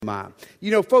mind.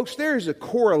 You know, folks, there is a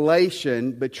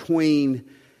correlation between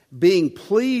being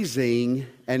pleasing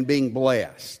and being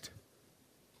blessed.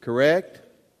 Correct?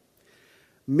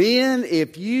 Men,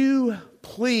 if you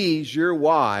please your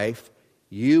wife,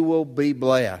 you will be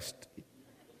blessed.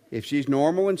 If she's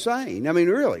normal and sane. I mean,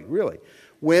 really, really.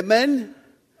 Women,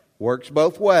 works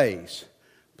both ways.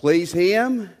 Please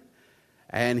him,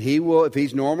 and he will, if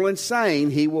he's normal and sane,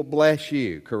 he will bless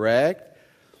you. Correct?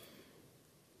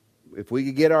 If we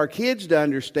could get our kids to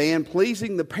understand,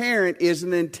 pleasing the parent is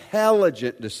an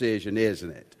intelligent decision,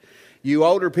 isn't it? You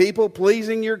older people,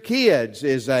 pleasing your kids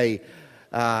is an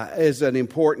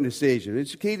important decision.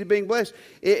 It's the key to being blessed.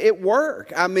 It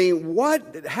work. I mean,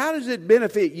 how does it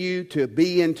benefit you to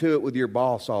be into it with your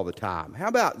boss all the time? How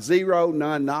about zero,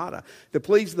 none, nada? To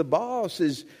please the boss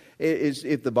is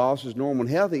if the boss is normal and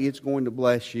healthy, it's going to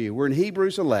bless you. We're in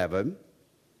Hebrews 11.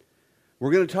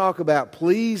 We're going to talk about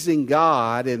pleasing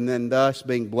God and then thus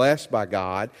being blessed by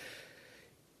God.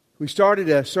 We started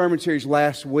a sermon series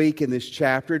last week in this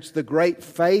chapter. It's the Great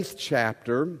Faith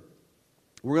chapter.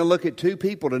 We're going to look at two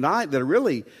people tonight that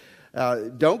really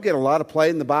don't get a lot of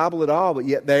play in the Bible at all, but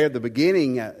yet they're the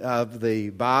beginning of the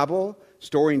Bible,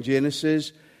 story in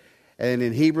Genesis. And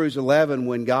in Hebrews 11,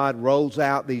 when God rolls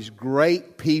out these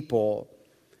great people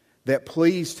that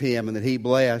pleased Him and that He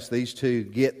blessed, these two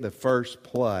get the first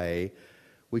play.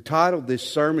 We titled this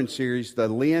sermon series, The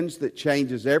Lens That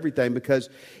Changes Everything, because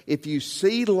if you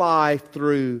see life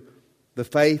through the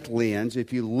faith lens,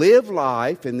 if you live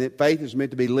life, and that faith is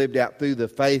meant to be lived out through the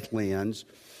faith lens,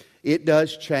 it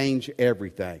does change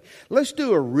everything. Let's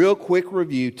do a real quick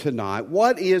review tonight.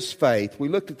 What is faith? We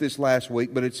looked at this last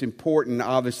week, but it's important,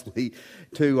 obviously,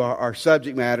 to our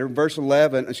subject matter. Verse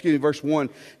 1.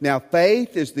 Now,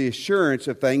 faith is the assurance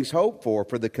of things hoped for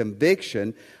the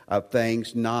conviction of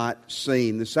things not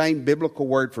seen. The same biblical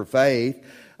word for faith,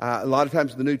 a lot of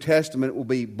times in the New Testament, it will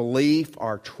be belief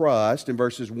or trust. In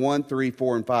verses 1, 3,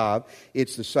 4, and 5,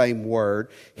 it's the same word.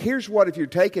 Here's what, if you're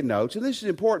taking notes, and this is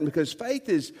important because faith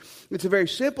it's a very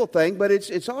simple thing, but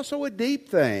it's also a deep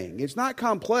thing. It's not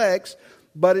complex,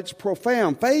 but it's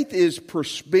profound. Faith is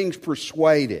being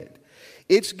persuaded.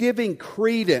 It's giving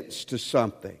credence to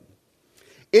something.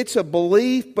 It's a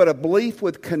belief, but a belief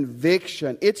with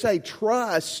conviction. It's a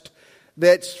trust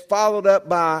that's followed up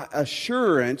by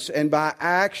assurance and by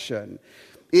action.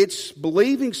 It's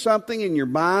believing something in your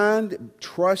mind,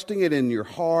 trusting it in your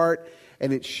heart,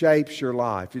 and it shapes your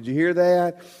life. Did you hear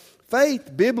that?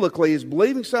 Faith, biblically, is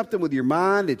believing something with your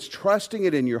mind, it's trusting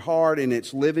it in your heart, and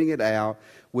it's living it out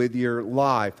with your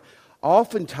life.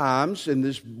 Oftentimes, in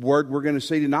this word we're going to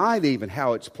see tonight even,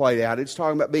 how it's played out, it's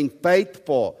talking about being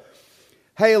faithful.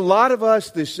 Hey, a lot of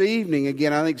us this evening,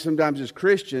 again, I think sometimes as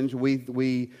Christians,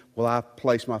 I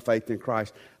place my faith in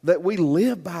Christ, that we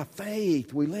live by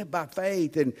faith. We live by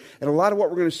faith. And a lot of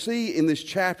what we're going to see in this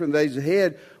chapter in the days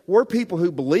ahead, we're people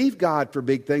who believe God for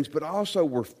big things, but also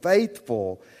we're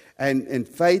faithful and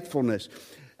faithfulness.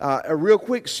 A real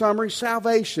quick summary,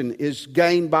 salvation is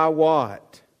gained by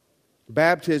what?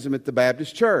 Baptism at the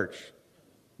Baptist church?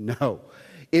 No.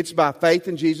 It's by faith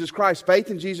in Jesus Christ. Faith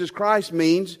in Jesus Christ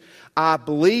means I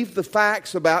believe the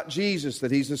facts about Jesus,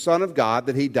 that He's the Son of God,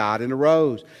 that He died and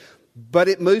arose. But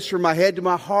it moves from my head to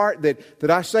my heart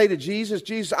that I say to Jesus,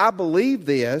 Jesus, I believe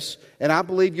this, and I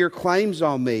believe your claims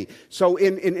on me. So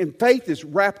in faith is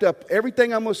wrapped up,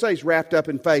 everything I'm going to say is wrapped up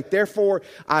in faith. Therefore,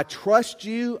 I trust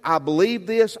you, I believe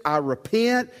this, I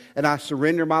repent, and I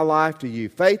surrender my life to you.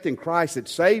 Faith in Christ that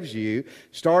saves you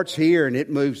starts here, and it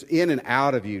moves in and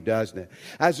out of you, doesn't it?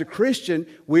 As a Christian,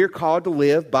 we're called to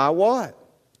live by what?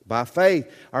 By faith.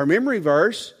 Our memory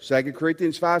verse, 2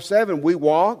 Corinthians 5:7, we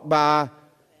walk by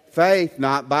faith,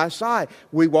 not by sight.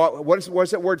 We walk. What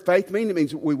does that word faith mean? It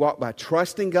means we walk by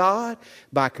trusting God,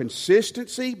 by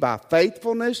consistency, by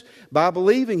faithfulness, by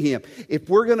believing Him. If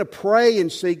we're going to pray and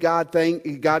see God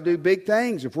do big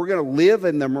things, if we're going to live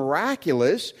in the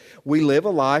miraculous, we live a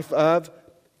life of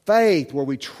faith where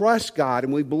we trust God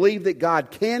and we believe that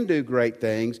God can do great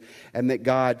things and that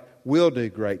God will do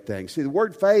great things. See, the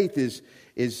word faith is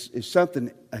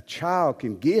something a child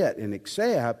can get and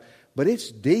accept, but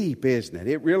it's deep, isn't it?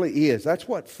 It really is. That's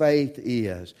what faith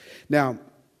is. Now,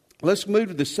 let's move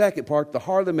to the second part, the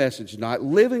heart of the message tonight.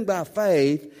 Living by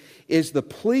faith is the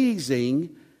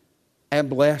pleasing and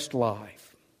blessed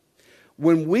life.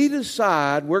 When we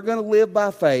decide we're going to live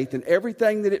by faith and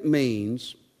everything that it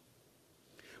means,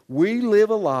 we live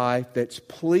a life that's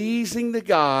pleasing to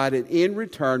God and in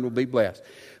return will be blessed.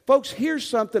 Folks, here's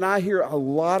something I hear a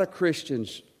lot of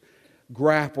Christians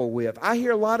grapple with. I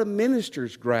hear a lot of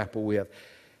ministers grapple with.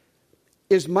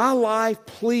 Is my life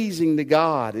pleasing to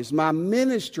God? Is my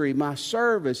ministry, my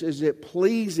service, is it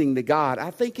pleasing to God?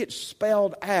 I think it's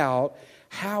spelled out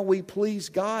how we please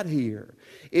God here.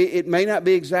 It may not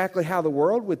be exactly how the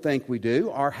world would think we do,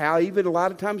 or how even a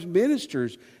lot of times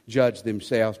ministers judge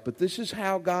themselves, but this is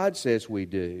how God says we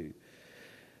do.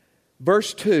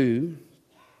 Verse 2,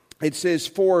 it says,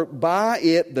 "For by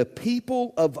it the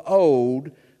people of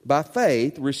old, by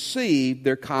faith, received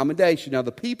their commendation." Now,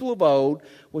 the people of old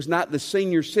was not the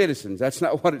senior citizens. That's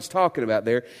not what it's talking about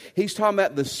there. He's talking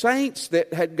about the saints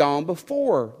that had gone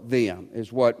before them,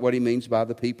 is what he means by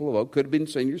the people of old. Could have been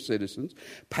senior citizens,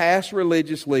 past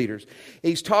religious leaders.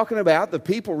 He's talking about the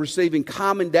people receiving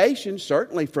commendation,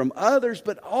 certainly from others,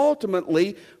 but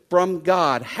ultimately from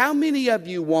God. How many of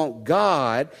you want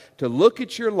God to look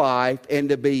at your life and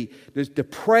to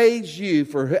praise you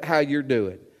for how you're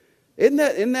doing? Isn't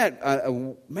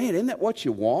that what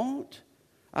you want?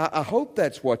 I hope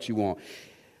that's what you want.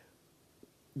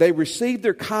 They received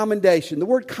their commendation. The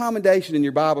word commendation in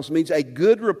your Bibles means a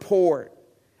good report,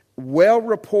 well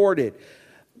reported,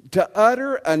 to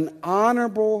utter an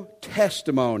honorable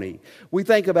testimony. We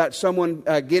think about someone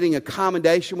getting a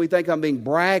commendation. We think I'm being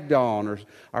bragged on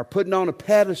or putting on a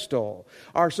pedestal.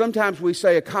 Or sometimes we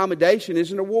say a commendation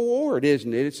is an award,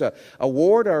 isn't it? It's an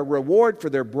award or a reward for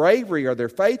their bravery or their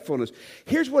faithfulness.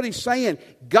 Here's what he's saying.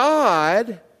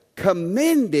 God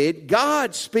commended,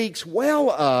 God speaks well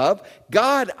of,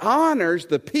 God honors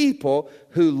the people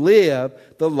who live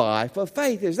the life of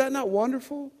faith. Is that not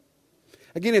wonderful?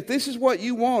 Again, if this is what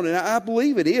you want, and I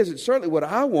believe it is, it's certainly what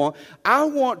I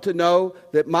want to know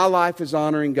that my life is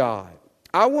honoring God.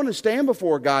 I want to stand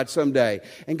before God someday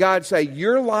and God say,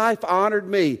 your life honored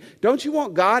me. Don't you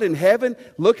want God in heaven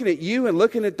looking at you and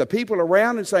looking at the people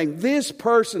around and saying, this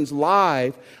person's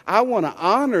life, I want to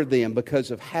honor them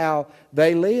because of how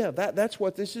they live. That's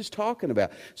what this is talking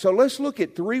about. So let's look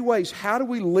at 3 ways. How do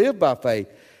we live by faith?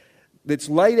 That's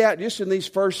laid out just in these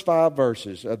first 5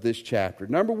 verses of this chapter.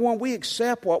 Number 1, we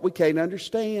accept what we can't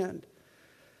understand.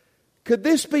 Could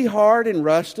this be hard in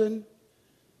Ruston?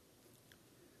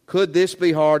 Could this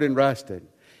be hard in Ruston?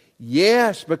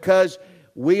 Yes, because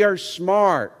we are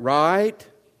smart, right?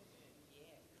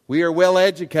 We are well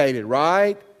educated,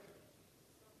 right?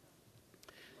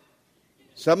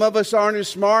 Some of us aren't as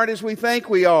smart as we think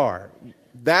we are.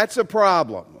 That's a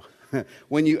problem.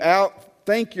 When you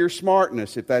outthink your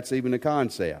smartness, if that's even a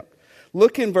concept.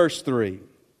 Look in verse 3.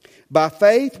 By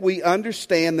faith we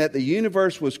understand that the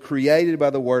universe was created by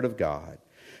the Word of God,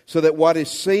 so that what is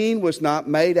seen was not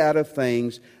made out of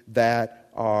things that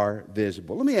are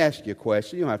visible. Let me ask you a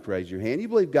question. You don't have to raise your hand. You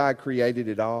believe God created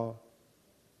it all?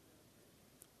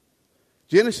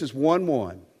 Genesis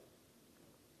 1:1.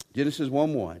 Genesis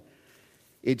 1:1.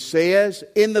 It says,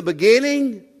 in the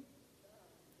beginning,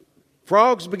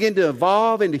 frogs begin to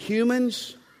evolve into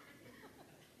humans.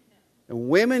 And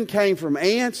women came from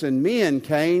ants and men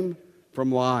came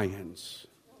from lions.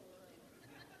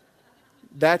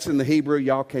 That's in the Hebrew.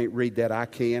 Y'all can't read that. I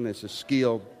can as a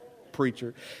skilled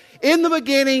preacher. In the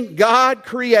beginning, God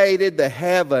created the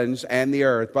heavens and the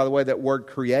earth. By the way, that word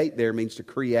create there means to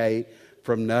create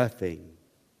from nothing.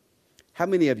 How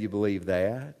many of you believe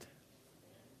that?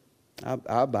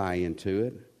 I buy into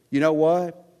it. You know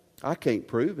what? I can't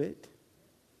prove it.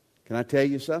 Can I tell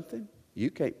you something?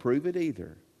 You can't prove it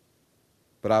either.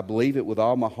 But I believe it with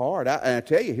all my heart. And I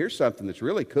tell you, here's something that's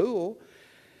really cool.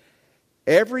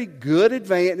 Every good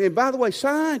advance, and by the way,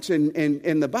 science and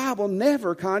the Bible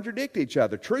never contradict each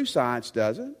other. True science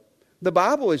doesn't. The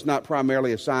Bible is not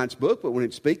primarily a science book, but when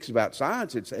it speaks about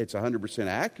science, it's 100%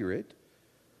 accurate.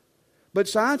 But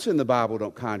science and the Bible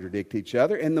don't contradict each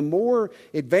other. And the more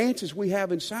advances we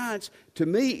have in science, to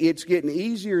me, it's getting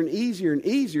easier and easier and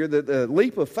easier. The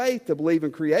leap of faith to believe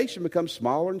in creation becomes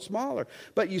smaller and smaller.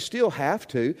 But you still have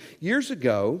to. Years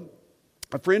ago,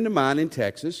 a friend of mine in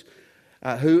Texas,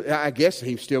 who I guess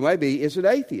he still may be, is an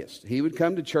atheist. He would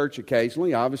come to church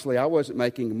occasionally. Obviously, I wasn't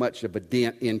making much of a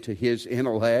dent into his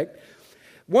intellect.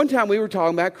 One time we were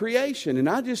talking about creation, and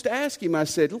I just asked him, I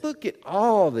said, look at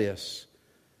all this.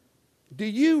 Do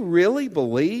you really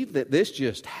believe that this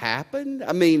just happened?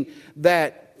 I mean,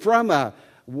 that from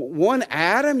one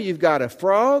atom, you've got a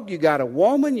frog, you got a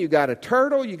woman, you got a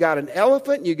turtle, you got an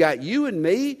elephant, you got you and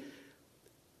me.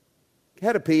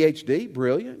 Had a PhD,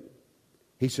 brilliant.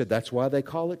 He said, that's why they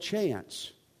call it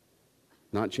chance.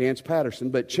 Not Chance Patterson,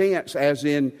 but chance as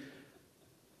in,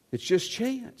 it's just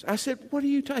chance. I said, what are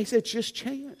you talking? He said, it's just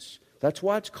chance. That's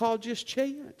why it's called just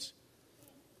chance.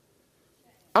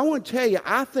 I want to tell you,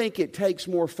 I think it takes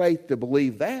more faith to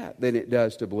believe that than it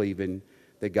does to believe in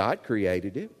that God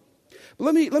created it.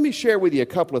 But let me share with you a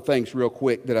couple of things real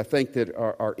quick that I think that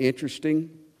are interesting,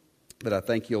 that I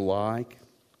think you'll like.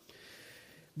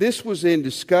 This was in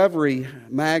Discovery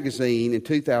magazine in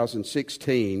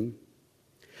 2016.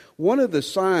 One of the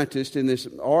scientists in this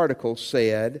article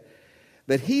said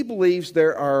that he believes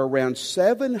there are around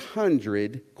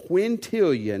 700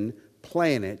 quintillion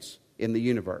planets in the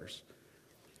universe.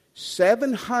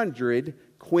 700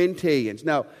 quintillions.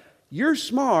 Now, you're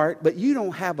smart, but you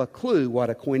don't have a clue what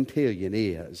a quintillion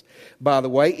is. By the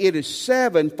way, it is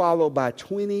 7 followed by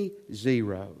 20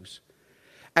 zeros.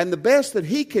 And the best that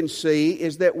he can see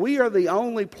is that we are the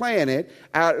only planet,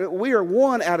 we are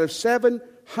one out of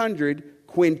 700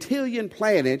 quintillion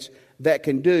planets that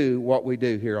can do what we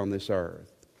do here on this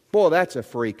earth. Boy, that's a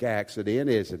freak accident,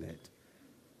 isn't it?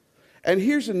 And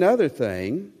here's another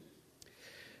thing.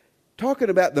 Talking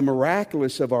about the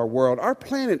miraculous of our world, our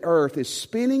planet Earth is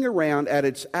spinning around at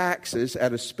its axis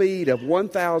at a speed of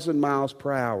 1,000 miles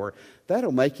per hour.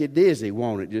 That'll make you dizzy,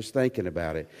 won't it, just thinking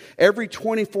about it? Every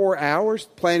 24 hours,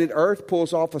 planet Earth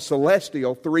pulls off a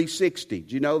celestial 360.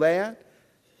 Do you know that?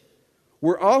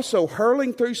 We're also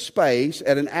hurling through space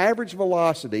at an average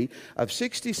velocity of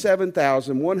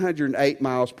 67,108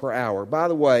 miles per hour. By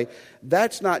the way,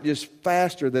 that's not just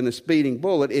faster than a speeding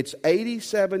bullet. It's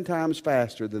 87 times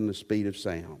faster than the speed of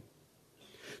sound.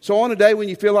 So on a day when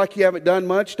you feel like you haven't done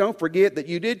much, don't forget that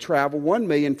you did travel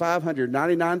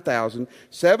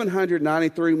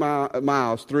 1,599,793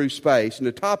 miles through space. And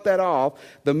to top that off,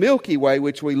 the Milky Way,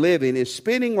 which we live in, is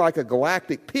spinning like a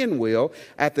galactic pinwheel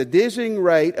at the dizzying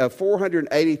rate of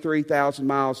 483,000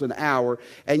 miles an hour,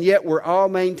 and yet we're all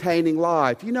maintaining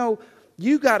life. You know,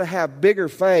 you got to have bigger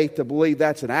faith to believe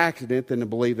that's an accident than to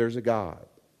believe there's a God,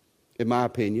 in my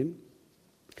opinion.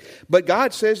 But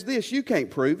God says this, you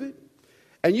can't prove it.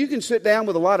 And you can sit down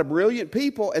with a lot of brilliant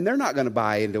people, and they're not going to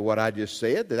buy into what I just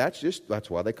said. That's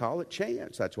why they call it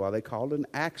chance. That's why they call it an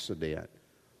accident.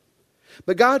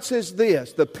 But God says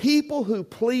this, the people who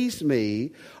please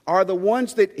me are the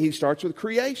ones that, he starts with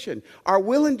creation, are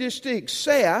willing just to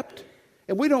accept,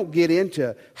 and we don't get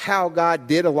into how God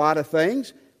did a lot of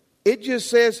things. It just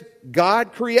says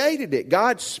God created it.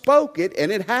 God spoke it,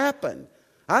 and it happened.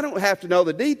 I don't have to know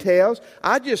the details.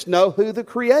 I just know who the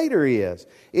Creator is.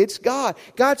 It's God.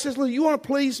 God says, look, you want to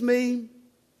please me?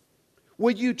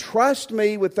 Will you trust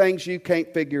me with things you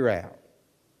can't figure out?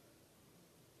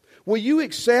 Will you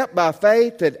accept by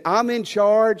faith that I'm in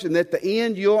charge and that the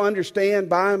end you'll understand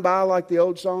by and by, like the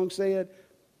old song said?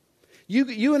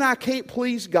 You and I can't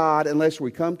please God unless we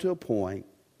come to a point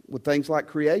with things like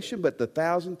creation, but the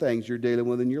 1,000 things you're dealing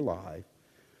with in your life,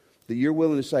 that you're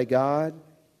willing to say, God,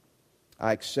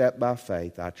 I accept by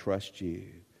faith. I trust you.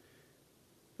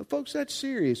 But folks, that's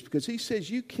serious because he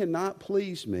says you cannot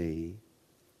please me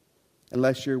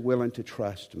unless you're willing to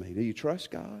trust me. Do you trust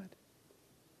God?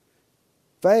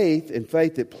 Faith, and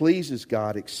faith that pleases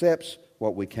God, accepts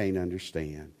what we can't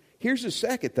understand. Here's the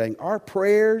second thing. Our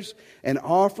prayers and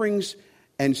offerings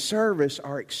and service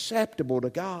are acceptable to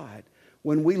God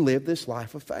when we live this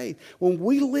life of faith. When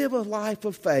we live a life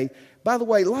of faith, by the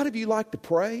way, a lot of you like to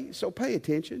pray, so pay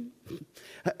attention.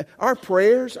 Our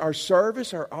prayers, our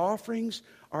service, our offerings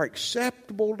are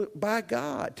acceptable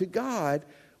to God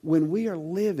when we are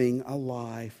living a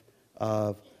life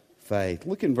of faith.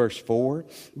 Look in verse 4.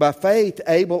 By faith,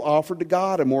 Abel offered to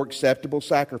God a more acceptable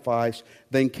sacrifice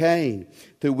than Cain,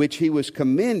 through which he was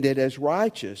commended as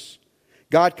righteous.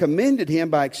 God commended him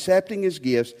by accepting his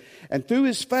gifts, and through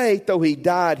his faith, though he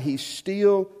died, he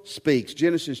still speaks.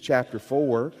 Genesis chapter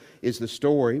 4 is the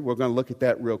story. We're going to look at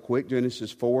that real quick.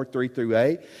 Genesis 4, 3 through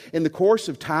 8. In the course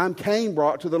of time, Cain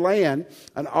brought to the land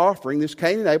an offering. This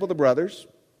Cain and Abel, the brothers,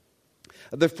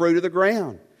 of the fruit of the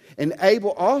ground. And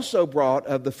Abel also brought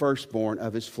of the firstborn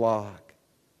of his flock.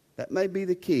 That may be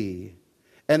the key.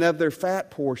 And of their fat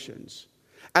portions.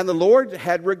 And the Lord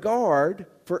had regard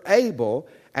for Abel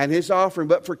and his offering,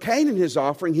 but for Cain and his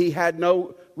offering he had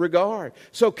no regard.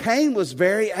 So Cain was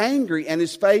very angry, and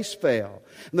his face fell.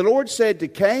 And the Lord said to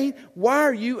Cain, why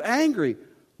are you angry?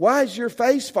 Why is your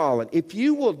face fallen? If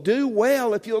you will do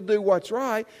well, if you'll do what's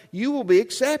right, you will be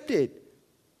accepted.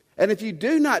 And if you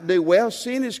do not do well,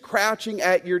 sin is crouching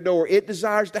at your door. It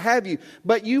desires to have you,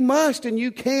 but you must and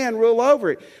you can rule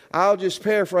over it. I'll just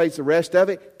paraphrase the rest of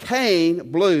it.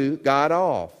 Cain blew God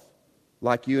off,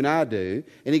 like you and I do.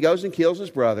 And he goes and kills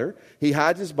his brother. He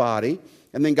hides his body.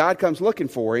 And then God comes looking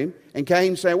for him. And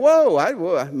Cain saying, whoa,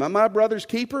 am I my brother's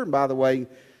keeper? And by the way,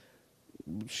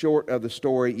 short of the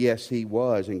story, yes, he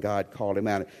was. And God called him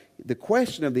out. The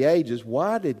question of the age is,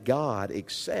 why did God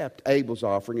accept Abel's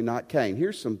offering and not Cain?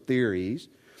 Here's some theories.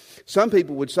 Some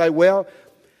people would say, well,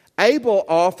 Abel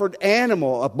offered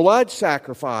a blood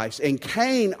sacrifice, and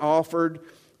Cain offered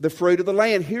the fruit of the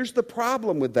land. Here's the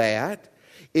problem with that,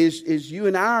 is you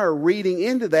and I are reading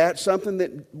into that something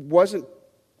that wasn't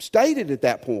stated at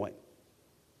that point.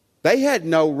 They had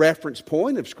no reference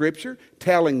point of Scripture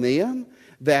telling them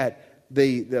that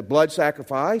the blood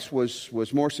sacrifice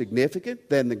was more significant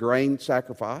than the grain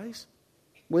sacrifice.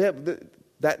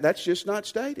 That's just not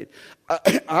stated.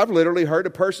 I've literally heard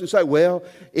a person say, well,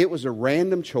 it was a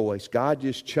random choice. God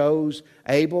just chose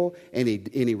Abel and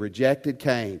he rejected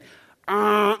Cain.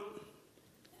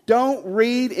 Don't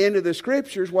read into the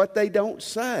Scriptures what they don't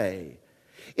say.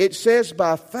 It says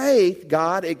by faith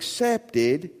God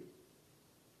accepted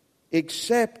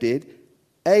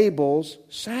Abel's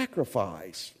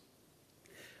sacrifice.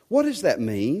 What does that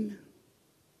mean?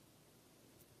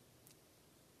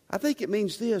 I think it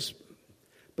means this,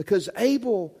 because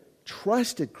Abel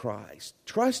trusted Christ,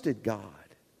 trusted God.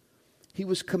 He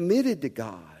was committed to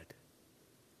God.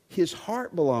 His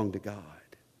heart belonged to God.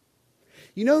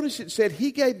 You notice it said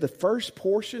he gave the first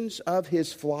portions of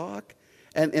his flock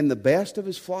and the best of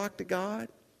his flock to God.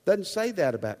 Doesn't say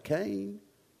that about Cain.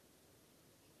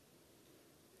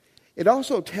 It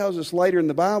also tells us later in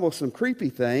the Bible some creepy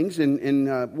things.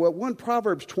 One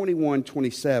Proverbs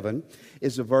 21:27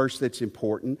 is a verse that's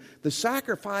important. The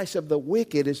sacrifice of the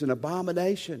wicked is an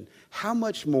abomination. How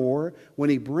much more when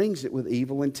he brings it with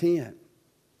evil intent?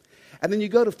 And then you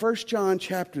go to 1 John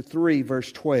chapter 3,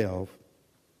 verse 12.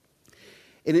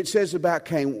 And it says about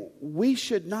Cain, we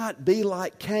should not be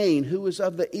like Cain, who was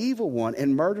of the evil one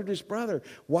and murdered his brother.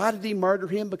 Why did he murder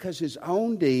him? Because his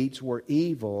own deeds were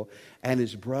evil and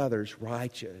his brother's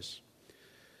righteous.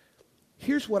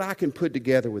 Here's what I can put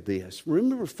together with this.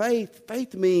 Remember,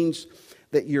 faith means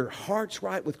that your heart's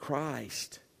right with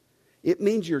Christ. It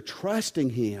means you're trusting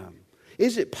Him.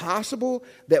 Is it possible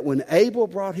that when Abel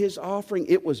brought his offering,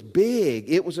 it was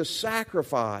big, it was a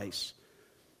sacrifice?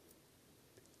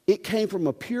 It came from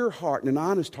a pure heart and an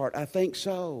honest heart. I think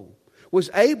so. Was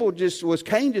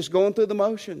Cain just going through the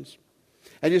motions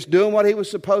and just doing what he was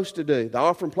supposed to do? The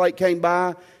offering plate came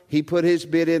by, he put his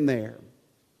bit in there.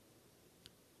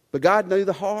 But God knew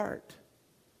the heart.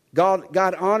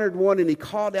 God honored one and He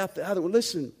called out the other. Well,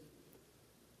 listen,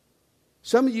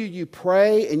 some of you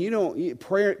pray and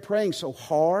you're praying so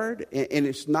hard and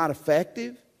it's not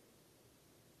effective.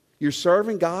 You're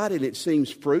serving God and it seems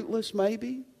fruitless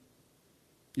maybe.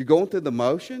 You're going through the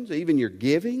motions, even your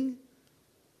giving.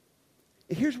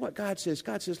 Here's what God says.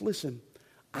 God says, listen,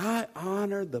 I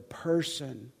honor the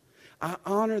person. I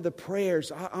honor the prayers.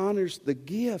 I honor the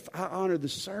gift. I honor the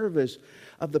service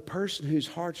of the person whose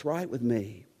heart's right with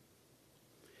me.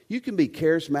 You can be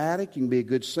charismatic. You can be a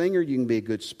good singer. You can be a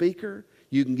good speaker.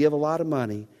 You can give a lot of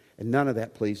money. And none of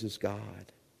that pleases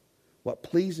God. What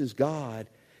pleases God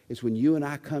is when you and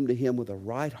I come to Him with a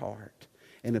right heart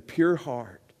and a pure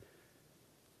heart.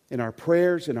 And our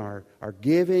prayers and our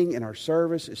giving and our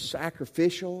service is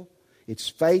sacrificial, it's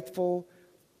faithful,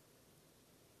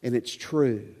 and it's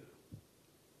true.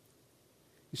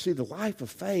 You see, the life of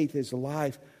faith is a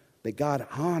life that God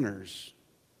honors.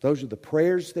 Those are the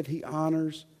prayers that He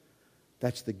honors.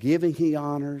 That's the giving He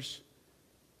honors.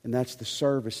 And that's the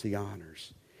service He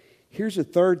honors. Here's a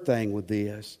third thing with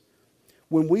this.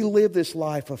 When we live this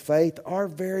life of faith, our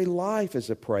very life is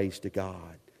a praise to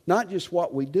God. Not just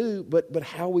what we do, but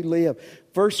how we live.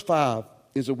 Verse 5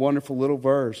 is a wonderful little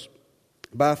verse.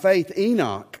 By faith,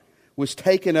 Enoch was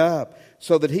taken up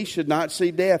so that he should not see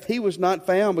death. He was not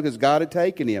found because God had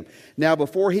taken him. Now,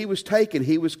 before he was taken,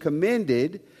 he was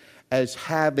commended as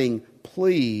having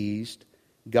pleased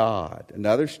God.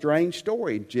 Another strange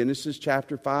story. Genesis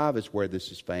chapter 5 is where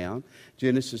this is found.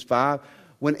 Genesis 5.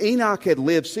 When Enoch had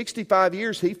lived 65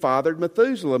 years, he fathered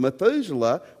Methuselah.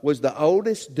 Methuselah was the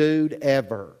oldest dude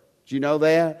ever. Did you know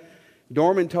that?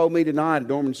 Dorman told me tonight,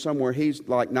 Dorman's somewhere, he's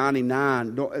like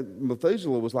 99.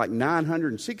 Methuselah was like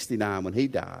 969 when he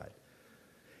died.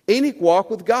 Enoch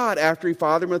walked with God after he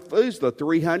fathered Methuselah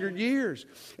 300 years.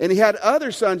 And he had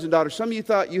other sons and daughters. Some of you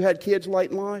thought you had kids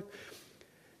late in life.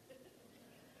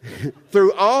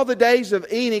 Through all the days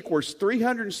of Enoch were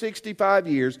 365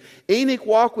 years. Enoch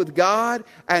walked with God,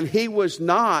 and he was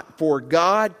not, for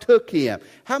God took him.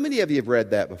 How many of you have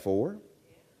read that before?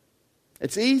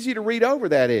 It's easy to read over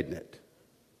that, isn't it?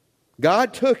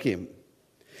 God took him.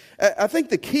 I think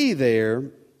the key there,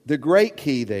 the great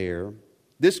key there,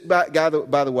 this guy,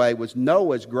 by the way, was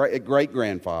Noah's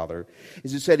great-grandfather,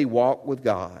 is it said he walked with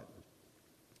God.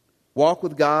 Walk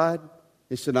with God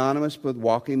is synonymous with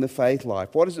walking the faith life.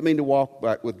 What does it mean to walk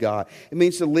with God? It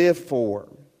means to live for.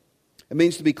 It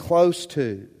means to be close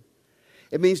to.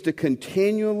 It means to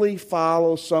continually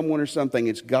follow someone or something.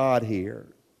 It's God here.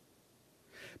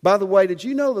 By the way, did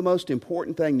you know the most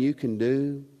important thing you can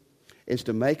do is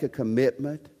to make a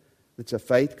commitment that's a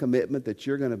faith commitment that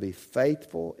you're going to be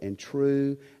faithful and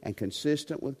true and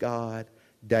consistent with God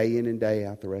day in and day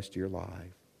out the rest of your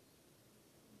life?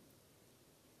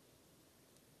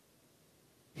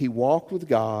 He walked with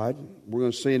God, we're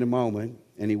going to see in a moment,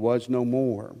 and he was no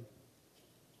more.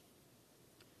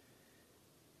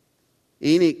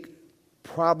 Enoch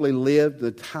probably lived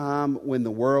the time when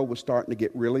the world was starting to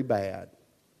get really bad,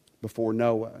 before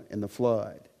Noah and the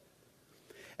flood.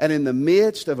 And in the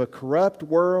midst of a corrupt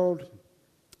world,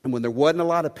 and when there wasn't a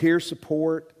lot of peer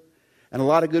support and a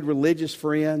lot of good religious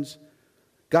friends,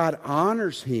 God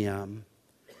honors him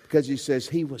because he says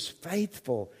he was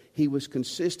faithful. He was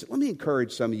consistent. Let me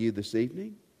encourage some of you this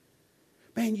evening.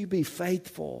 Man, you be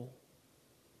faithful.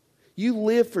 You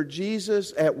live for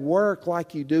Jesus at work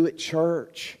like you do at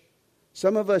church.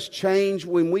 Some of us change.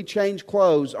 When we change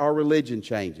clothes, our religion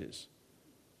changes.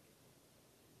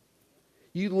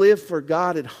 You live for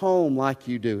God at home like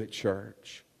you do at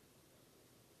church.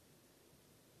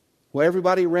 Well,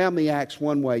 everybody around me acts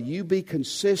one way. You be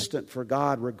consistent for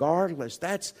God regardless.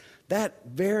 That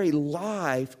very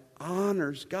life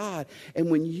honors God.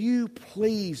 And when you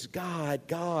please God,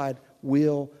 God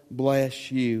will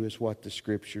bless you, is what the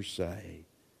Scriptures say.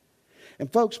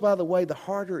 And folks, by the way, the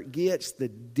harder it gets, the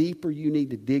deeper you need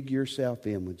to dig yourself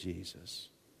in with Jesus.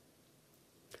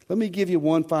 Let me give you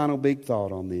one final big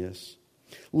thought on this.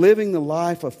 Living the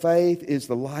life of faith is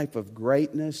the life of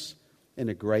greatness and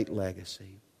a great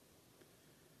legacy.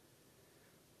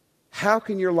 How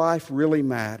can your life really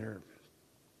matter?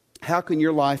 How can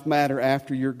your life matter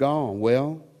after you're gone?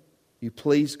 Well, you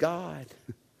please God.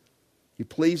 You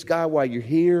please God while you're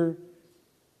here.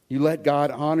 You let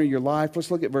God honor your life.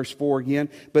 Let's look at verse 4 again.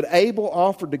 But Abel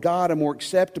offered to God a more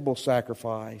acceptable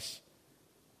sacrifice,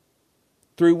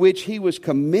 through which he was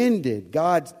commended.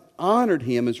 God honored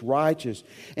him as righteous,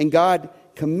 and God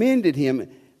commended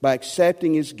him by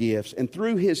accepting his gifts. And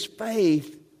through his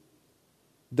faith,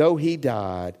 though he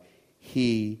died,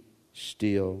 he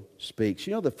still speaks.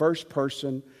 You know, the first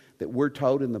person that we're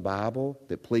told in the Bible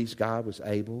that pleased God was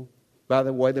Abel. By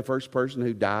the way, the first person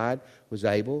who died was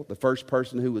Abel. The first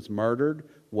person who was murdered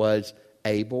was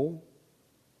Abel.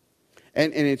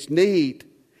 And it's neat,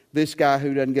 this guy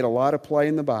who doesn't get a lot of play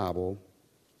in the Bible,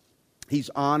 he's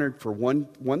honored for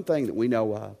one thing that we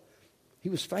know of. He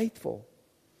was faithful.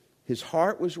 His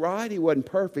heart was right. He wasn't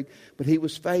perfect, but he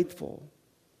was faithful.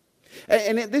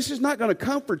 And this is not going to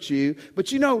comfort you,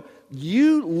 but you know,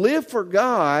 you live for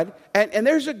God, and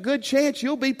there's a good chance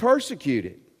you'll be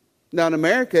persecuted. Now, in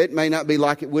America, it may not be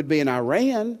like it would be in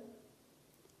Iran,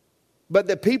 but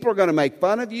that people are going to make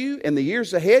fun of you. In the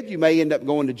years ahead, you may end up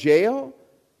going to jail.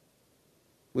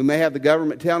 We may have the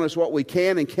government telling us what we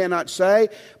can and cannot say.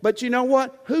 But you know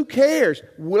what? Who cares?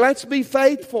 Let's be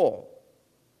faithful.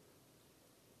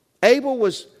 Abel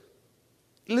was,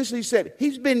 listen, he said,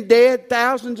 he's been dead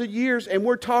thousands of years, and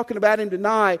we're talking about him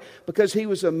tonight because he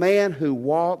was a man who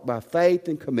walked by faith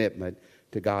and commitment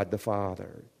to God the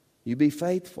Father. You be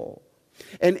faithful.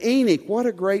 And Enoch, what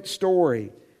a great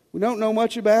story. We don't know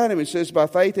much about him. It says, by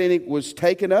faith Enoch was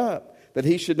taken up, that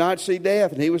he should not see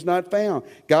death, and he was not found.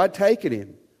 God taken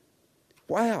him.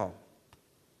 Wow.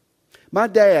 My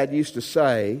dad used to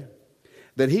say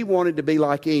that he wanted to be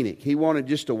like Enoch. He wanted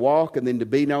just to walk and then to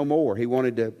be no more. He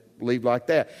wanted to leave like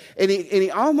that. And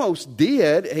he almost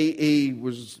did. He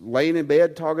was laying in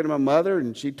bed talking to my mother,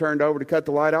 and she turned over to cut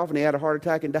the light off, and he had a heart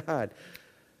attack and died.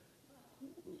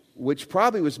 Which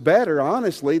probably was better,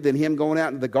 honestly, than him going out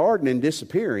into the garden and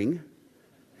disappearing.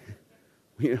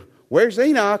 You know, where's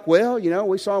Enoch? Well, you know,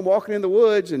 we saw him walking in the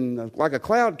woods, and like a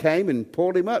cloud came and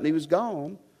pulled him up, and he was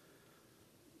gone.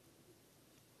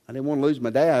 I didn't want to lose my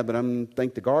dad, but I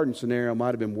think the garden scenario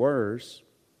might have been worse.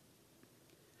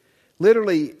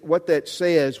 Literally, what that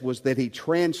says was that he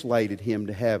translated him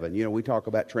to heaven. You know, we talk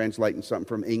about translating something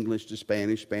from English to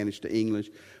Spanish, Spanish to English,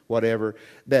 whatever.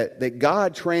 That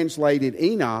God translated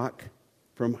Enoch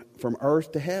from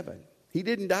earth to heaven. He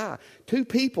didn't die. Two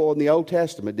people in the Old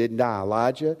Testament didn't die,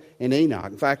 Elijah and Enoch.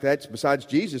 In fact, that's besides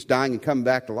Jesus dying and coming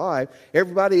back to life,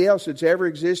 everybody else that's ever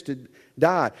existed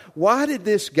died. Why did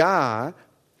this guy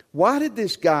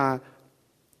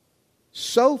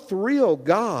so thrill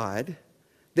God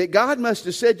that God must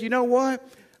have said, you know what?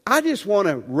 I just want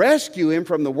to rescue him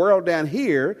from the world down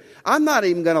here. I'm not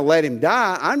even going to let him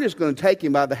die. I'm just going to take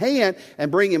him by the hand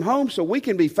and bring him home so we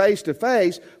can be face to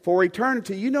face for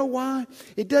eternity. You know why?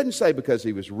 It doesn't say because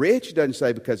he was rich. It doesn't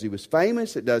say because he was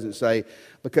famous. It doesn't say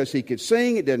because he could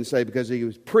sing. It doesn't say because he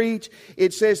was preach.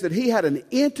 It says that he had an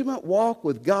intimate walk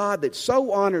with God that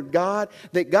so honored God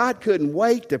that God couldn't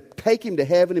wait to take him to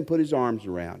heaven and put his arms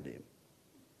around him.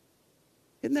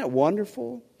 Isn't that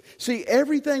wonderful? See,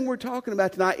 everything we're talking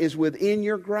about tonight is within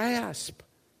your grasp.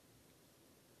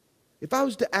 If I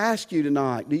was to ask you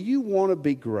tonight, do you want to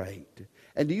be great?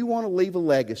 And do you want to leave a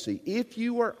legacy? If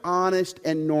you were honest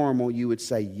and normal, you would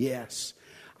say, yes,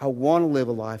 I want to live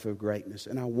a life of greatness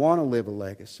and I want to live a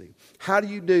legacy. How do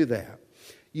you do that?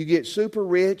 You get super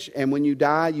rich, and when you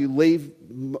die, you leave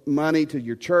money to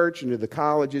your church and to the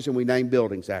colleges, and we name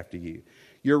buildings after you.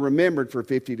 You're remembered for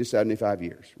 50 to 75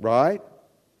 years, right?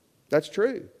 That's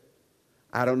true.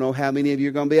 I don't know how many of you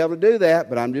are going to be able to do that,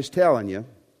 but I'm just telling you.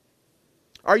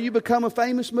 Or you become a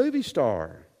famous movie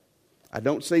star. I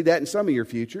don't see that in some of your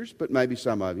futures, but maybe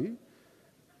some of you.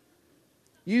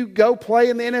 You go play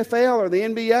in the NFL or the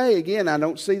NBA. Again, I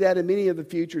don't see that in many of the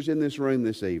futures in this room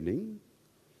this evening.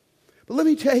 But let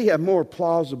me tell you a more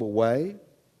plausible way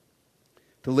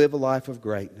to live a life of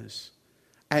greatness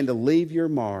and to leave your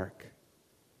mark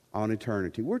on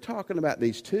eternity. We're talking about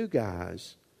these two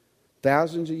guys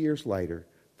thousands of years later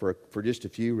for just a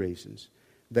few reasons.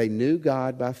 They knew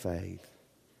God by faith,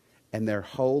 and their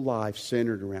whole life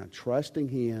centered around trusting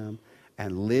Him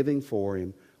and living for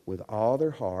Him with all their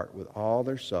heart, with all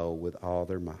their soul, with all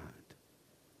their mind.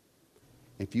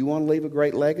 If you want to leave a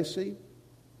great legacy,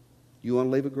 you want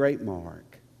to leave a great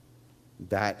mark,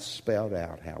 that's spelled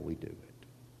out how we do it.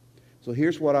 So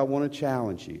here's what I want to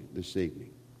challenge you this evening.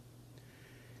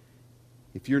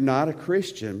 If you're not a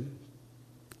Christian,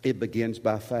 it begins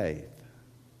by faith.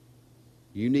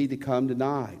 You need to come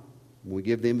tonight when we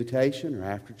give the invitation or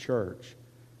after church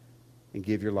and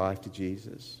give your life to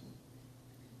Jesus.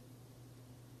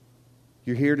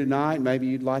 You're here tonight, maybe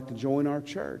you'd like to join our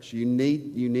church. You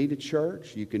need a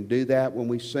church. You can do that when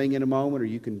we sing in a moment, or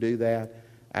you can do that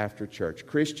after church.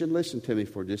 Christian, listen to me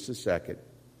for just a second.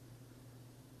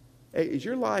 Hey, is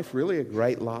your life really a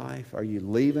great life? Are you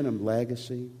leaving a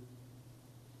legacy?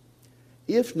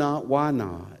 If not, why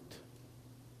not?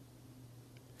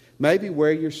 Maybe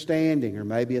where you're standing or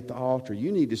maybe at the altar,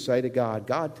 you need to say to God,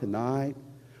 God, tonight,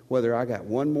 whether I got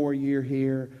one more year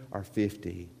here or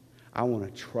 50, I want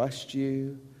to trust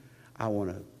you. I want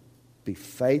to be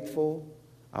faithful.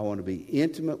 I want to be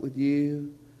intimate with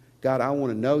you. God, I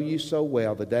want to know you so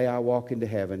well the day I walk into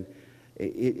heaven,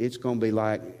 it's going to be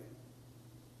like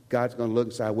God's going to look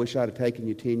and say, I wish I'd have taken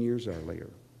you 10 years earlier.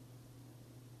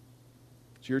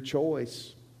 It's your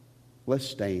choice. Let's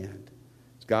stand.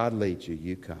 As God leads you,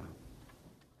 you come.